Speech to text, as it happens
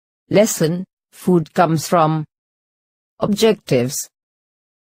Lesson: food comes from. Objectives.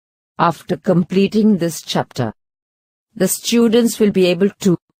 After completing this chapter, the students will be able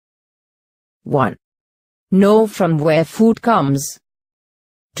to 1. Know from where food comes.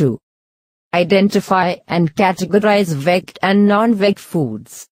 2. Identify and categorize veg and non-veg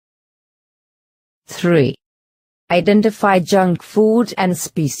foods. 3. Identify junk food and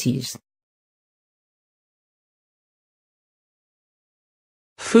species.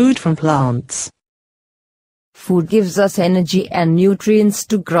 Food from plants. Food gives us energy and nutrients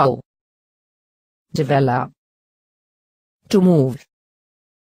to grow, develop, to move,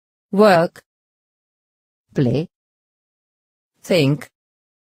 work, play, think,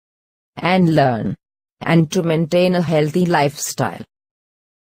 and learn, and to maintain a healthy lifestyle.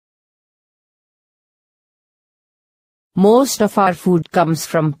 Most of our food comes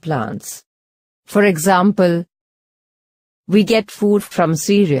from plants. For example, we get food from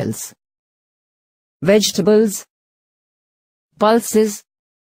cereals, vegetables, pulses,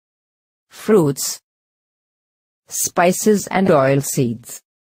 fruits, spices and oilseeds.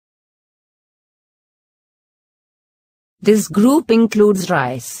 This group includes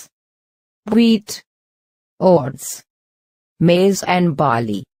rice, wheat, oats, maize and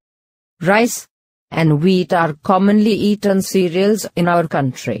barley. Rice and wheat are commonly eaten cereals in our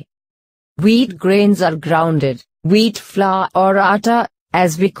country. Wheat grains are grounded, wheat flour or atta,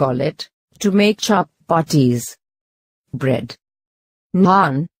 as we call it, to make chapatis, bread,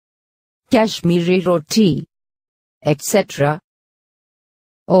 naan, Kashmiri roti, etc.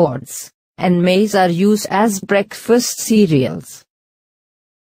 Oats and maize are used as breakfast cereals.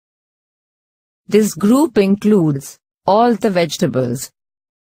 This group includes all the vegetables.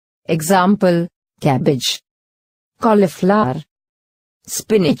 Example: cabbage, cauliflower,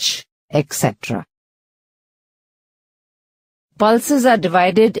 spinach, etc. Pulses are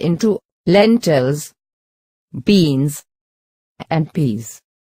divided into lentils, beans, and peas.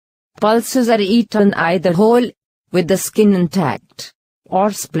 Pulses are eaten either whole, with the skin intact,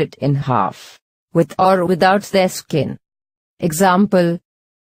 or split in half, with or without their skin. Example: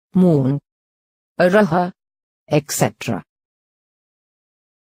 moong, arahar, etc.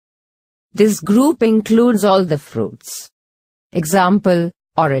 This group includes all the fruits. Example: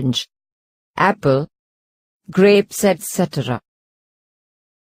 orange, apple, grapes, etc.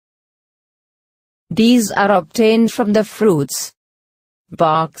 These are obtained from the fruits,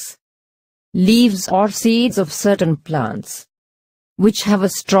 barks, leaves or seeds of certain plants, which have a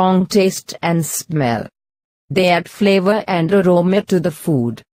strong taste and smell. They add flavor and aroma to the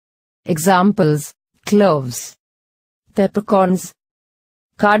food. Examples: cloves, peppercorns,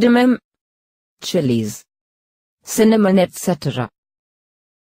 cardamom, chilies, cinnamon, etc.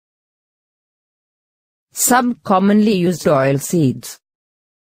 Some commonly used oilseeds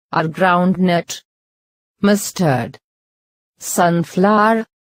are groundnut, mustard, sunflower,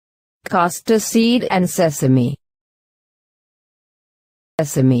 castor seed and sesame.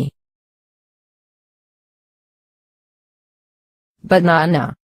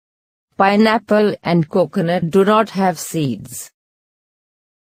 Banana, pineapple and coconut do not have seeds.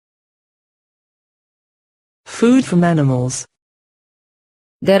 Food from animals.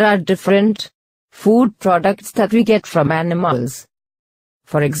 There are different food products that we get from animals.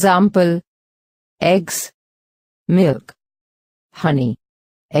 For example, eggs, milk, honey,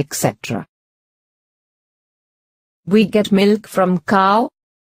 etc. We get milk from cow,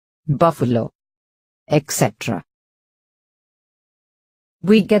 buffalo, etc.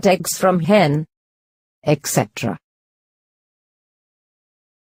 We get eggs from hen, etc.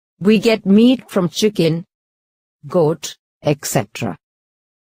 We get meat from chicken, goat, etc.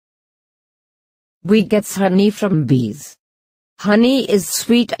 We get honey from bees. Honey is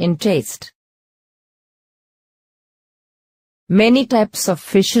sweet in taste. Many types of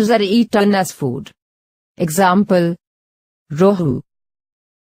fishes are eaten as food. Example: rohu.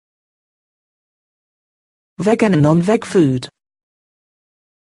 Vegan and non-veg food.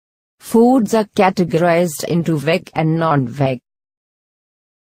 Foods are categorized into veg and non-veg.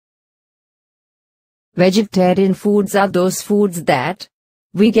 Vegetarian foods are those foods that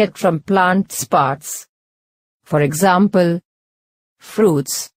we get from plant parts. For example,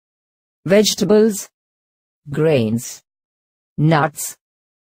 fruits, vegetables, grains, nuts,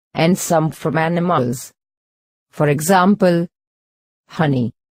 and some from animals. For example,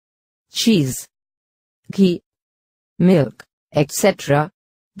 honey, cheese, ghee, milk, etc.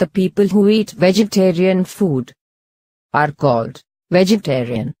 The people who eat vegetarian food are called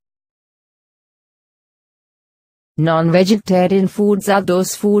vegetarian. Non-vegetarian foods are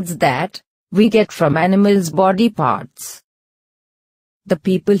those foods that we get from animals' body parts. The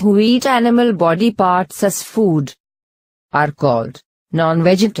people who eat animal body parts as food are called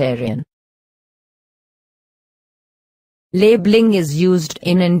non-vegetarian. Labeling is used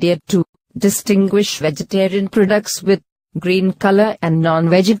in India to distinguish vegetarian products with green color and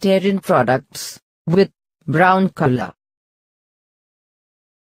non-vegetarian products with brown color.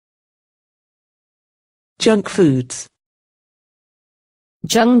 Junk foods.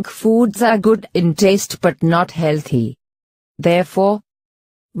 Junk foods are good in taste but not healthy. Therefore,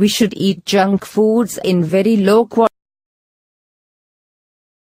 we should eat junk foods in very low quantity.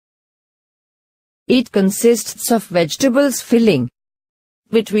 It consists of vegetables filling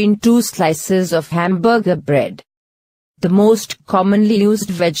between two slices of hamburger bread. The most commonly used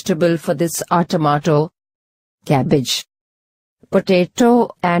vegetable for this are tomato, cabbage,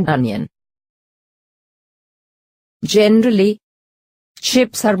 potato and onion. Generally,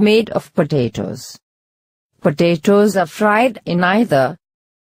 chips are made of potatoes. Potatoes are fried in either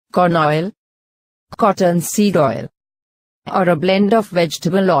corn oil, cottonseed oil, or a blend of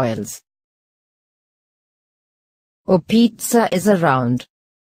vegetable oils. A pizza is a round,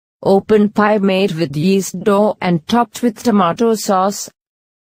 open pie made with yeast dough and topped with tomato sauce,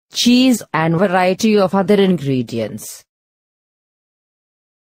 cheese and variety of other ingredients.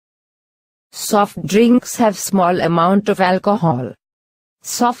 Soft drinks have small amount of alcohol.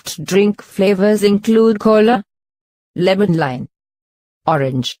 Soft drink flavors include cola, lemon lime,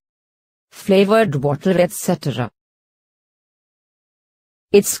 orange, flavored water, etc.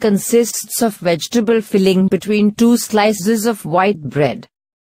 It consists of vegetable filling between two slices of white bread.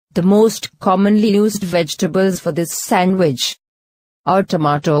 The most commonly used vegetables for this sandwich are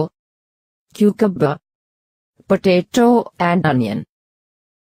tomato, cucumber, potato and onion.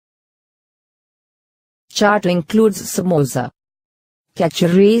 Chaat includes samosa,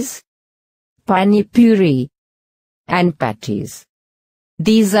 kachoris, pani puri, and patties.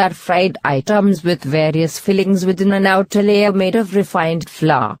 These are fried items with various fillings within an outer layer made of refined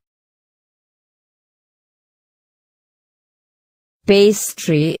flour.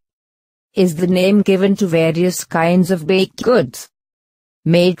 Pastry is the name given to various kinds of baked goods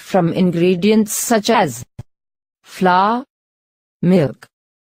made from ingredients such as flour, milk,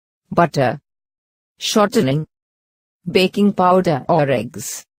 butter, shortening, baking powder or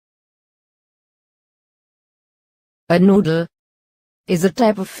eggs. A noodle is a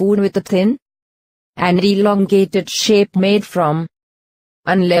type of food with a thin and elongated shape made from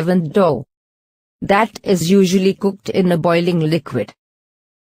unleavened dough that is usually cooked in a boiling liquid.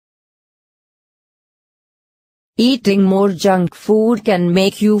 Eating more junk food can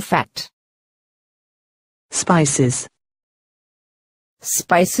make you fat. Spices.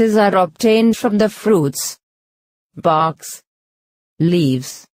 Spices are obtained from the fruits, barks,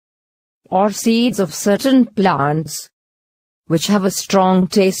 leaves, or seeds of certain plants, which have a strong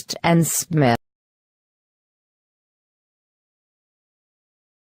taste and smell.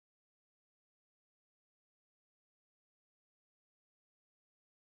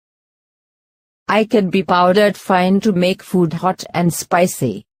 I can be powdered fine to make food hot and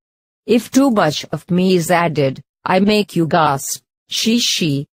spicy. If too much of me is added, I make you gasp, she,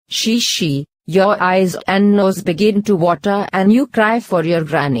 your eyes and nose begin to water and you cry for your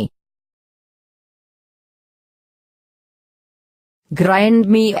granny. Grind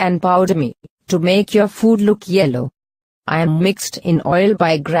me and powder me, to make your food look yellow. I am mixed in oil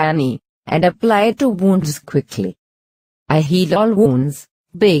by granny, and applied to wounds quickly. I heal all wounds,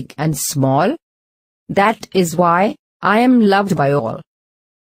 big and small. That is why I am loved by all.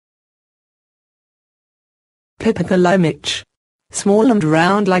 Pipakalimich. Small and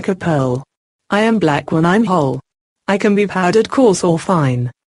round like a pearl. I am black when I'm whole. I can be powdered coarse or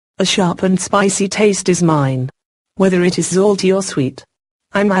fine. A sharp and spicy taste is mine. Whether it is salty or sweet,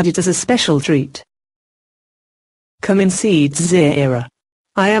 I'm added as a special treat. Cumin seeds zera.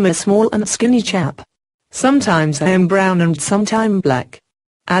 I am a small and skinny chap. Sometimes I am brown and sometimes black.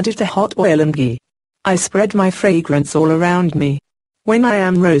 Added to hot oil and ghee. I spread my fragrance all around me. When I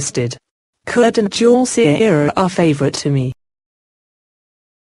am roasted, curd and jewel zera are favorite to me.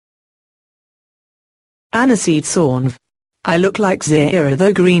 Aniseed sawnv. I look like zera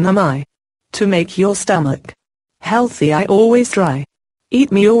though green am I. To make your stomach healthy I always try.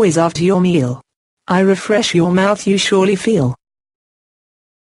 Eat me always after your meal. I refresh your mouth you surely feel.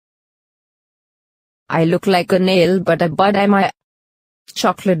 I look like a nail but a bud am I.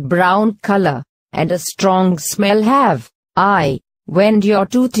 Chocolate brown color, and a strong smell have I, when your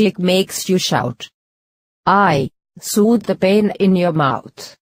toothache makes you shout. I soothe the pain in your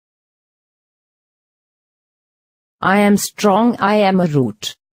mouth. I am strong, I am a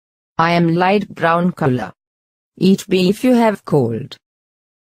root. I am light brown color. Eat me if you have cold.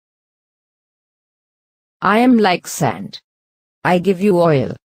 I am like sand. I give you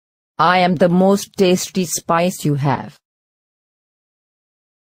oil. I am the most tasty spice you have.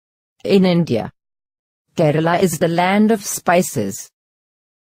 In India, Kerala is the land of spices.